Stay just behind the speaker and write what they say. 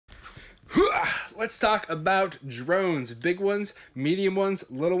Let's talk about drones, big ones, medium ones,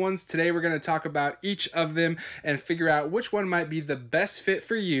 little ones. Today we're going to talk about each of them and figure out which one might be the best fit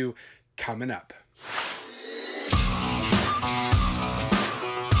for you coming up.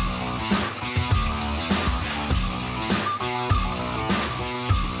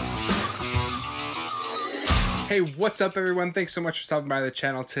 Hey, what's up everyone? Thanks so much for stopping by the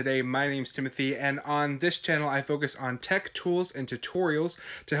channel today. My name's Timothy, and on this channel I focus on tech tools and tutorials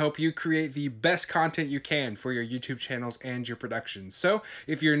to help you create the best content you can for your YouTube channels and your productions. So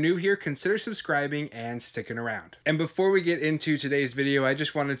if you're new here, consider subscribing and sticking around. And before we get into today's video, I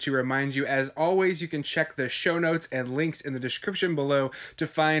just wanted to remind you, as always, you can check the show notes and links in the description below to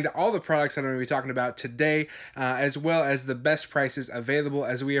find all the products I'm going to be talking about today, as well as the best prices available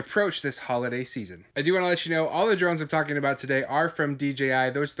as we approach this holiday season. I do want to let you know all the drones I'm talking about today are from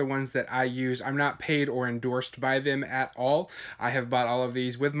DJI. Those are the ones that I use. I'm not paid or endorsed by them at all. I have bought all of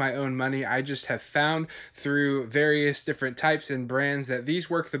these with my own money. I just have found through various different types and brands that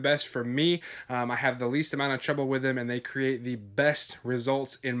these work the best for me. I have the least amount of trouble with them and they create the best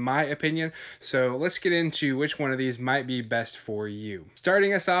results in my opinion. So let's get into which one of these might be best for you.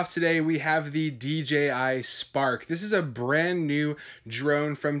 Starting us off today, we have the DJI Spark. This is a brand new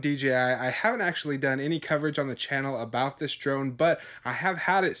drone from DJI. I haven't actually done any coverage on the channel about this drone, but I have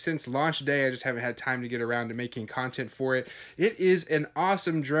had it since launch day. I just haven't had time to get around to making content for it. It is an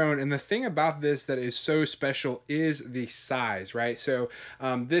awesome drone, and the thing about this that is so special is the size, right? So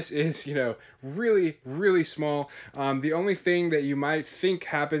this is, you know, really small. The only thing that you might think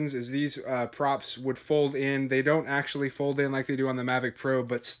happens is these props would fold in. They don't actually fold in like they do on the Mavic Pro,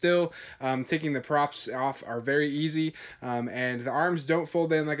 but still taking the props off are very easy, and the arms don't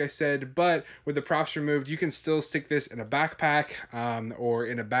fold in like I said, but with the props removed you can still stick this in a backpack or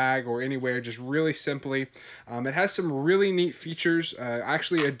in a bag or anywhere, just really simply. It has some really neat features,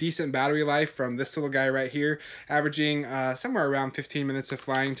 actually a decent battery life from this little guy right here, averaging somewhere around 15 minutes of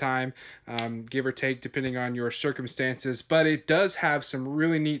flying time, give or take depending on your circumstances. But it does have some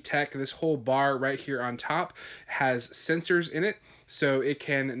really neat tech. This whole bar right here on top has sensors in it, so it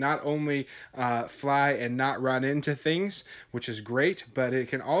can not only fly and not run into things, which is great, but it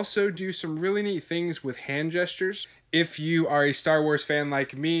can also do some really neat things with hand gestures. If you are a Star Wars fan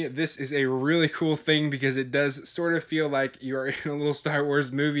like me, this is a really cool thing because it does sort of feel like you are in a little Star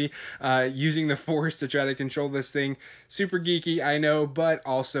Wars movie using the Force to try to control this thing. Super geeky, I know, but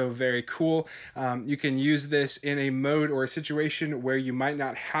also very cool. You can use this in a mode or a situation where you might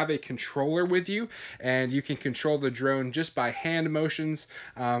not have a controller with you, and you can control the drone just by hand motions.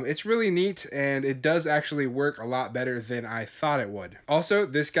 It's really neat, and it does actually work a lot better than I thought it would. Also,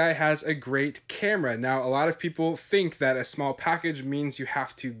 this guy has a great camera. Now, a lot of people think that a small package means you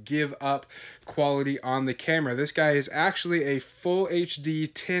have to give up quality on the camera. This guy is actually a full HD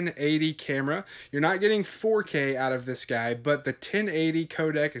 1080 camera. You're not getting 4K out of this guy, but the 1080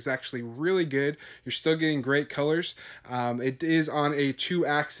 codec is actually really good. You're still getting great colors. It is on a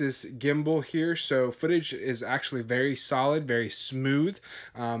 2-axis gimbal here, so footage is actually very solid, very smooth,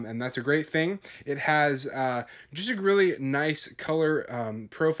 and that's a great thing. It has just a really nice color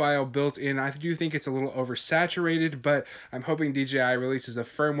profile built in. I do think it's a little oversaturated, but I'm hoping DJI releases a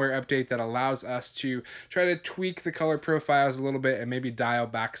firmware update that allows us to try to tweak the color profiles a little bit and maybe dial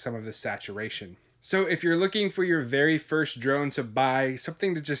back some of the saturation. So if you're looking for your very first drone to buy,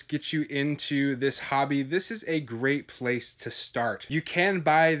 something to just get you into this hobby, this is a great place to start. You can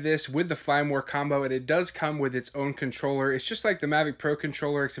buy this with the Fly More combo, and it does come with its own controller. It's just like the Mavic Pro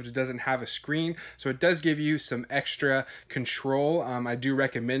controller, except it doesn't have a screen, so it does give you some extra control. I do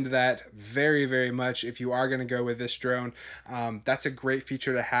recommend that very much if you are going to go with this drone. That's a great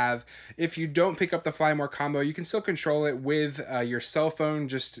feature to have. If you don't pick up the Fly More combo, you can still control it with your cell phone,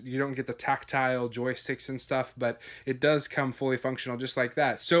 just you don't get the tactile joysticks and stuff, but it does come fully functional just like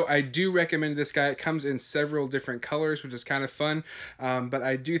that. So I do recommend this guy. It comes in several different colors, which is kind of fun, but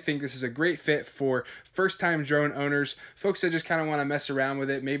I do think this is a great fit for first-time drone owners, folks that just kind of want to mess around with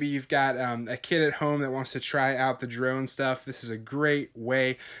it. Maybe you've got a kid at home that wants to try out the drone stuff. This is a great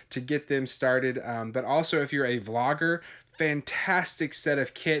way to get them started, but also if you're a vlogger, fantastic set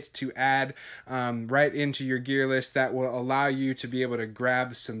of kit to add right into your gear list that will allow you to be able to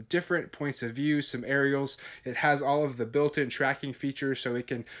grab some different points of view, some aerials. It has all of the built-in tracking features, so it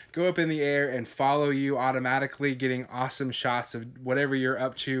can go up in the air and follow you automatically, getting awesome shots of whatever you're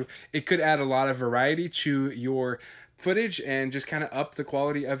up to. It could add a lot of variety to your footage and just kind of up the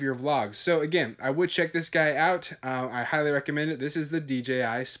quality of your vlogs. So again, I would check this guy out. I highly recommend it. This is the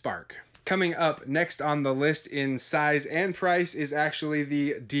DJI Spark. Coming up next on the list in size and price is actually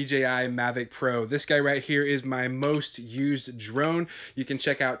the DJI Mavic Pro. This guy right here is my most used drone. You can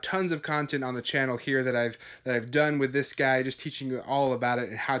check out tons of content on the channel here that I've done with this guy, just teaching you all about it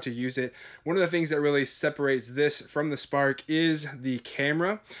and how to use it. One of the things that really separates this from the Spark is the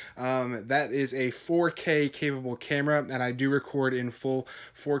camera. That is a 4K capable camera, and I do record in full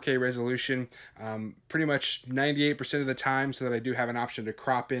 4K resolution pretty much 98% of the time, so that I do have an option to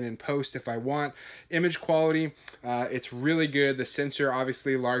crop in and post if I want. Image quality, it's really good. The sensor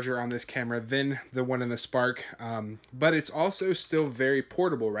obviously larger on this camera than the one in the Spark, but it's also still very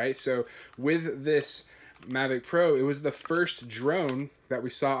portable, right? So with this Mavic Pro, it was the first drone that we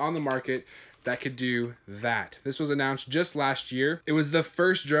saw on the market that could do that. This was announced just last year. It was the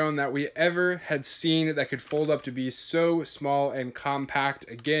first drone that we ever had seen that could fold up to be so small and compact.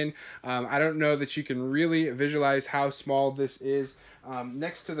 Again, I don't know that you can really visualize how small this is.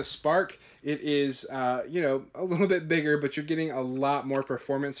 Next to the Spark, it is, you know, a little bit bigger, but you're getting a lot more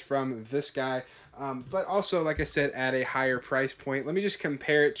performance from this guy. But also, like I said, at a higher price point. Let me just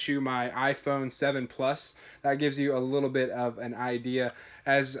compare it to my iPhone 7 Plus. That gives you a little bit of an idea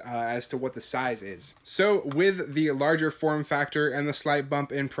as to what the size is. So with the larger form factor and the slight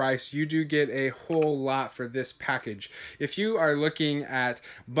bump in price, you do get a whole lot for this package. If you are looking at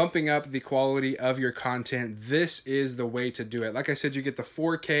bumping up the quality of your content, this is the way to do it. Like I said, you get the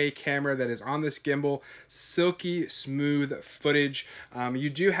 4K camera that is on this gimbal, silky smooth footage. You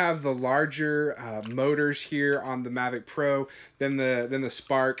do have the larger motors here on the Mavic Pro than the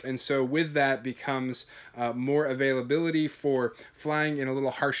Spark, and so with that becomes more availability for flying in a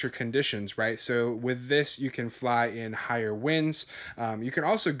little harsher conditions, right? So with this, you can fly in higher winds. You can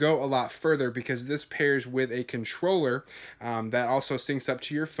also go a lot further because this pairs with a controller that also syncs up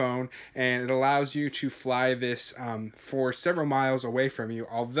to your phone, and it allows you to fly this for several miles away from you,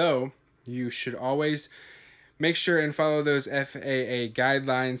 although you should always make sure and follow those FAA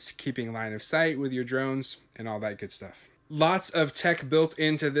guidelines, keeping line of sight with your drones and all that good stuff. Lots of tech built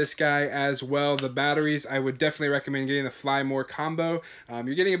into this guy as well. The batteries, I would definitely recommend getting the Fly More combo.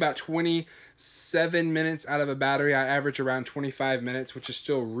 You're getting about 27 minutes out of a battery. I average around 25 minutes, which is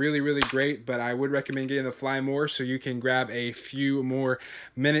still really, really great, but I would recommend getting the Fly More so you can grab a few more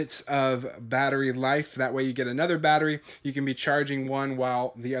minutes of battery life. That way you get another battery. You can be charging one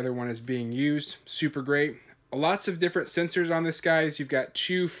while the other one is being used. Super great. Lots of different sensors on this, guys. You've got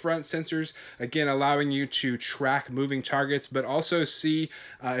two front sensors, again, allowing you to track moving targets, but also see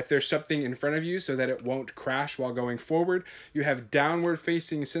if there's something in front of you so that it won't crash while going forward. You have downward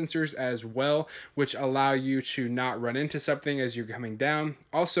facing sensors as well, which allow you to not run into something as you're coming down.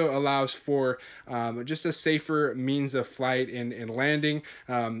 Also allows for just a safer means of flight in landing.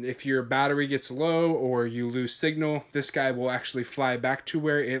 If your battery gets low or you lose signal, this guy will actually fly back to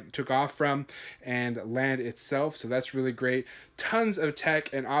where it took off from and land itself, so that's really great. Tons of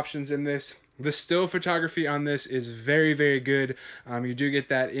tech and options in this. The still photography on this is very, very good. You do get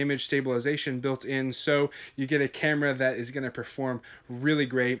that image stabilization built in, so you get a camera that is going to perform really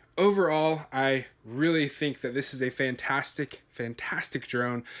great. Overall, I really think that this is a fantastic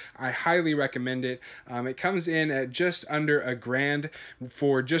drone. I highly recommend it. It comes in at just under $1,000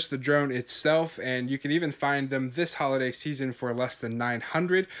 for just the drone itself, and you can even find them this holiday season for less than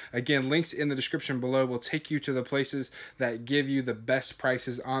 $900. Again, links in the description below will take you to the places that give you the best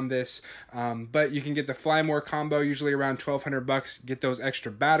prices on this. But you can get the Fly More combo, usually around $1,200. Get those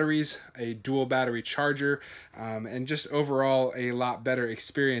extra batteries, a dual battery charger, and just overall a lot better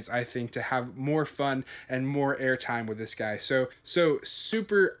experience, I think, to have more fun and more airtime with this guy. So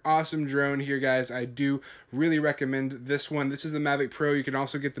super awesome drone here, guys. I do really recommend this one. This is the Mavic Pro. You can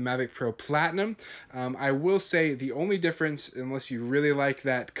also get the Mavic Pro Platinum. I will say the only difference, unless you really like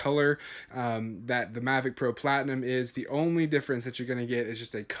that color that the Mavic Pro Platinum is, the only difference that you're going to get is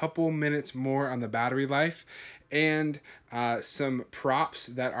just a couple minutes more on the battery life, and some props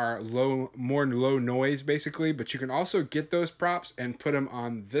that are more low noise basically, but you can also get those props and put them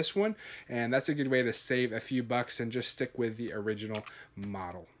on this one, and that's a good way to save a few bucks and just stick with the original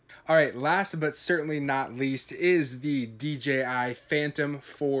model. All right, last but certainly not least is the DJI Phantom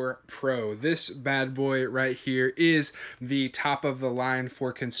 4 Pro. This bad boy right here is the top of the line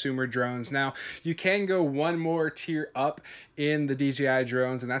for consumer drones. Now, you can go one more tier up in the DJI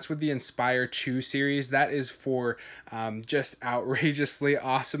drones, and that's with the Inspire 2 series. That is for just outrageously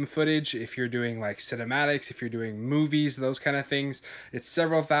awesome footage. If you're doing like cinematics, if you're doing movies, those kind of things, it's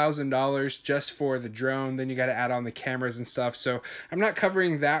several $1,000s just for the drone. Then you got to add on the cameras and stuff. So I'm not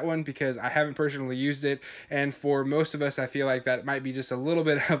covering that one because I haven't personally used it, and for most of us I feel like that might be just a little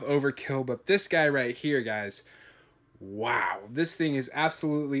bit of overkill. But this guy right here, guys, Wow, this thing is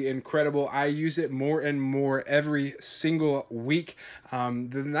absolutely incredible. I use it more and more every single week.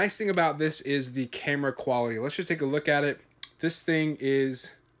 The nice thing about this is the camera quality. Let's just take a look at it. This thing is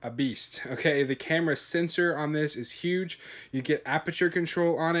a beast. Okay, the camera sensor on this is huge. You get aperture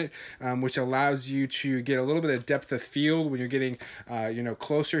control on it, which allows you to get a little bit of depth of field when you're getting you know,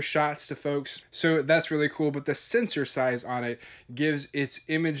 closer shots to folks. So that's really cool. But the sensor size on it gives its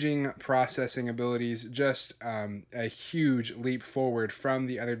imaging processing abilities just a huge leap forward from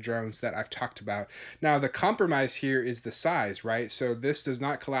the other drones that I've talked about. Now the compromise here is the size, right? So this does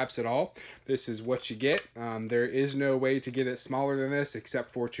not collapse at all. This is what you get. There is no way to get it smaller than this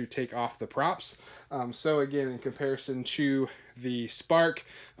except for to take off the props. So again, in comparison to the Spark,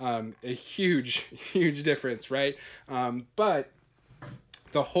 a huge difference, right? But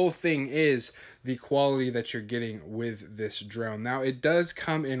the whole thing is the quality that you're getting with this drone. Now it does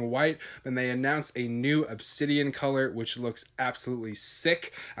come in white, and they announced a new obsidian color, which looks absolutely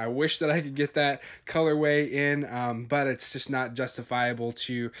sick. I wish that I could get that colorway in, but it's just not justifiable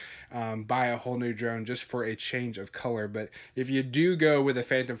to buy a whole new drone just for a change of color. But if you do go with a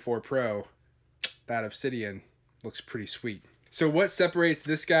Phantom 4 Pro, that obsidian looks pretty sweet. So what separates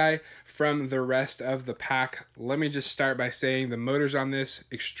this guy from the rest of the pack? Let me just start by saying the motors on this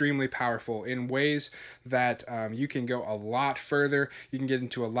extremely powerful in ways that you can go a lot further. You can get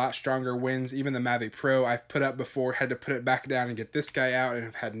into a lot stronger winds. Even the Mavic Pro I've put up before, had to put it back down and get this guy out, and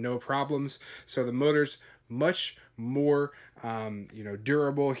have had no problems. So the motor's much more you know,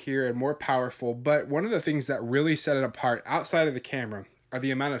 durable here and more powerful. But one of the things that really set it apart outside of the camera are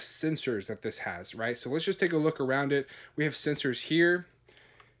the amount of sensors that this has, right? So let's just take a look around it. We have sensors here,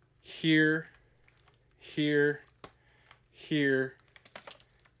 here, here, here,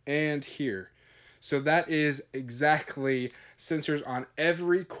 and here. So that is exactly sensors on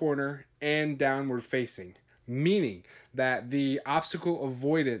every corner and downward facing, meaning that the obstacle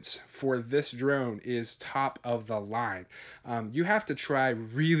avoidance for this drone is top of the line. You have to try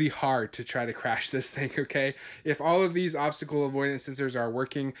really hard to try to crash this thing, okay? If all of these obstacle avoidance sensors are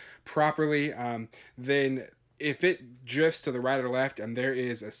working properly, then if it drifts to the right or left and there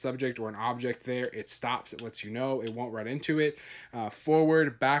is a subject or an object there, it stops. It lets you know. It won't run into it.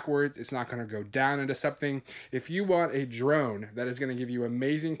 Forward, backwards, it's not going to go down into something. If you want a drone that is going to give you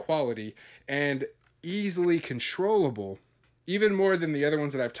amazing quality and easily controllable, even more than the other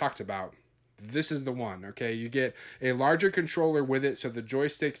ones that I've talked about, this is the one. Okay, you get a larger controller with it, so the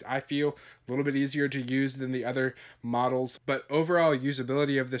joysticks, I feel, a little bit easier to use than the other models. But overall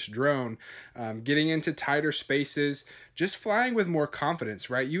usability of this drone, getting into tighter spaces, just flying with more confidence,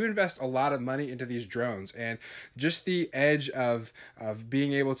 right? You invest a lot of money into these drones, and just the edge of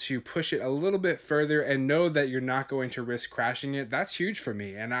being able to push it a little bit further and know that you're not going to risk crashing it, that's huge for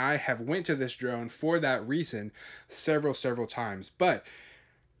me. And I have went to this drone for that reason several times. But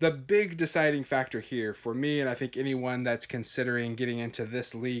the big deciding factor here for me, and I think anyone that's considering getting into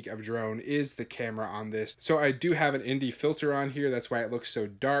this league of drone, is the camera on this. So I do have an ND filter on here. That's why it looks so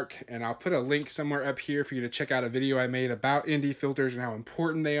dark. And I'll put a link somewhere up here for you to check out a video I made about ND filters and how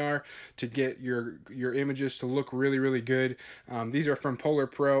important they are to get your images to look really good. These are from Polar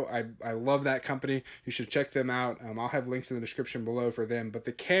Pro. I love that company. You should check them out. I'll have links in the description below for them. But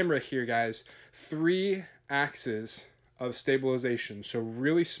the camera here, guys, 3 axes of stabilization, so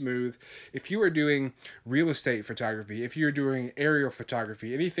really smooth. If you are doing real estate photography, if you're doing aerial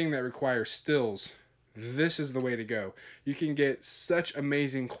photography, anything that requires stills, this is the way to go. You can get such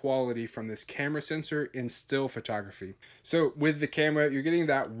amazing quality from this camera sensor in still photography. So with the camera, you're getting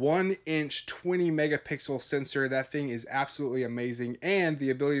that 1-inch 20 megapixel sensor. That thing is absolutely amazing, and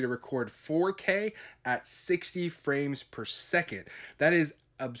the ability to record 4K at 60 frames per second. That is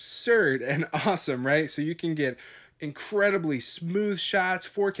absurd and awesome, right? So you can get incredibly smooth shots,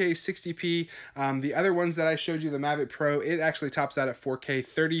 4K 60p. The other ones that I showed you, the Mavic Pro, it actually tops out at 4K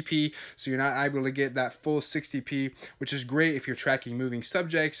 30p, so you're not able to get that full 60p, which is great if you're tracking moving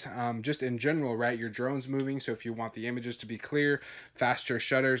subjects. Just in general, right, your drone's moving, so if you want the images to be clear, faster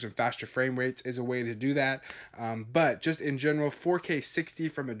shutters and faster frame rates is a way to do that. But just in general, 4K 60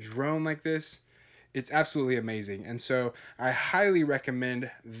 from a drone like this, it's absolutely amazing. And so I highly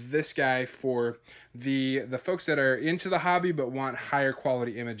recommend this guy for the folks that are into the hobby but want higher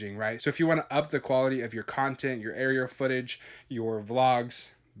quality imaging, right? So if you want to up the quality of your content, your aerial footage, your vlogs,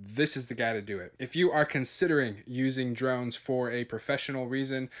 this is the guy to do it. If you are considering using drones for a professional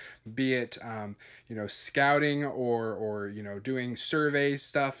reason, be it you know, scouting or you know, doing surveys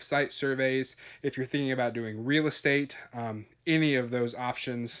stuff, site surveys, if you're thinking about doing real estate, any of those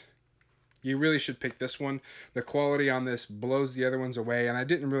options, you really should pick this one. The quality on this blows the other ones away, and I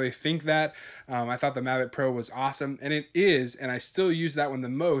didn't really think that. I thought the Mavic Pro was awesome, and it is, and I still use that one the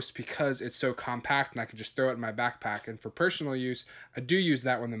most because it's so compact and I can just throw it in my backpack. And for personal use, I do use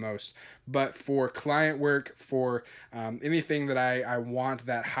that one the most. But for client work, for anything that I want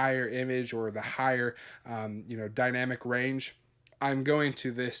that higher image or the higher dynamic range, I'm going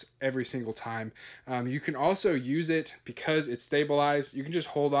to this every single time. You can also use it because it's stabilized. You can just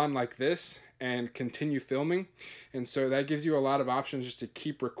hold on like this and continue filming. And so that gives you a lot of options just to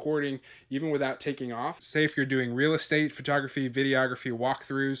keep recording even without taking off. Say if you're doing real estate photography, videography,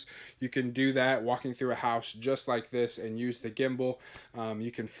 walkthroughs, you can do that walking through a house just like this and use the gimbal.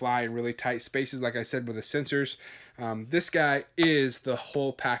 You can fly in really tight spaces, like I said, with the sensors. This guy is the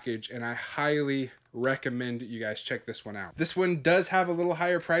whole package, and I highly recommend you guys check this one out. This one does have a little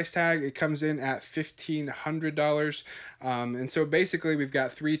higher price tag. It comes in at $1,500. And so basically we've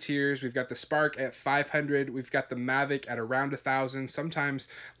got 3 tiers. We've got the Spark at $500. We've got the Mavic at around $1,000, sometimes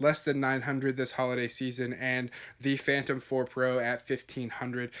less than $900 this holiday season, and the Phantom 4 Pro at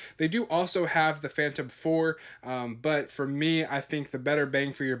 $1,500. They do also have the Phantom 4, but for me, I think the better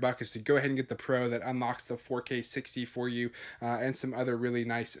bang for your buck is to go ahead and get the Pro that unlocks the 4K 60 for you, and some other really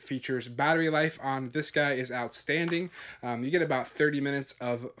nice features. Battery life on this guy is outstanding. You get about 30 minutes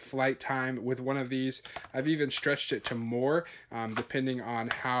of flight time with one of these. I've even stretched it to more, depending on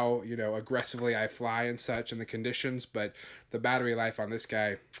how aggressively I fly and such and the conditions, but the battery life on this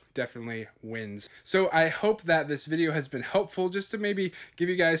guy definitely wins. So I hope that this video has been helpful, just to maybe give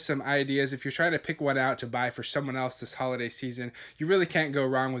you guys some ideas. If you're trying to pick one out to buy for someone else this holiday season, you really can't go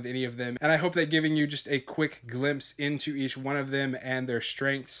wrong with any of them. And I hope that giving you just a quick glimpse into each one of them and their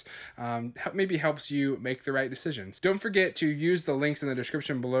strengths maybe helps you make the right decisions. Don't forget to use the links in the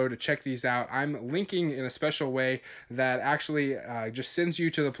description below to check these out. I'm linking in a special way that actually just sends you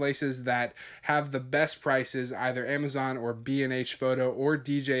to the places that have the best prices, either Amazon or B&H Photo or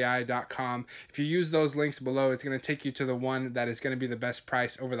DJI.com. If you use those links below, it's going to take you to the one that is going to be the best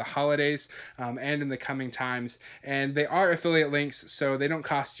price over the holidays and in the coming times. And they are affiliate links, so they don't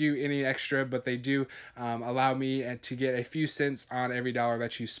cost you any extra, but they do allow me to get a few cents on every dollar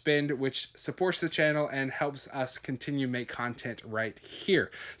that you spend, which supports the channel and helps us continue make content right here.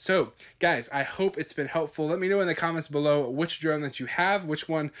 So guys, I hope it's been helpful. Let me know in the comments below which drone that you have, which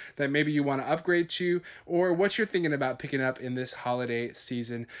one that maybe you want to upgrade to, or what you're thinking about picking up in this holiday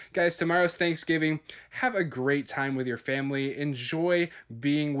season. Guys, tomorrow's Thanksgiving. Have a great time with your family. Enjoy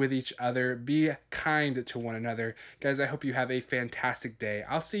being with each other. Be kind to one another. Guys, I hope you have a fantastic day.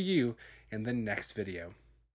 I'll see you in the next video.